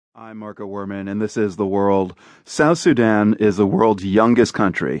I'm Marco Werman, and this is The World. South Sudan is the world's youngest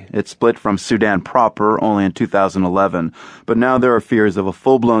country. It split from Sudan proper only in 2011, but now there are fears of a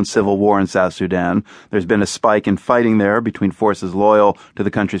full-blown civil war in South Sudan. There's been a spike in fighting there between forces loyal to the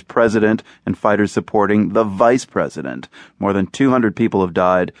country's president and fighters supporting the vice president. More than 200 people have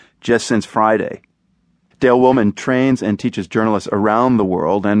died just since Friday. Dale Willman trains and teaches journalists around the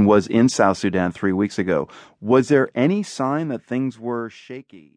world and was in South Sudan 3 weeks ago. Was there any sign that things were shaky?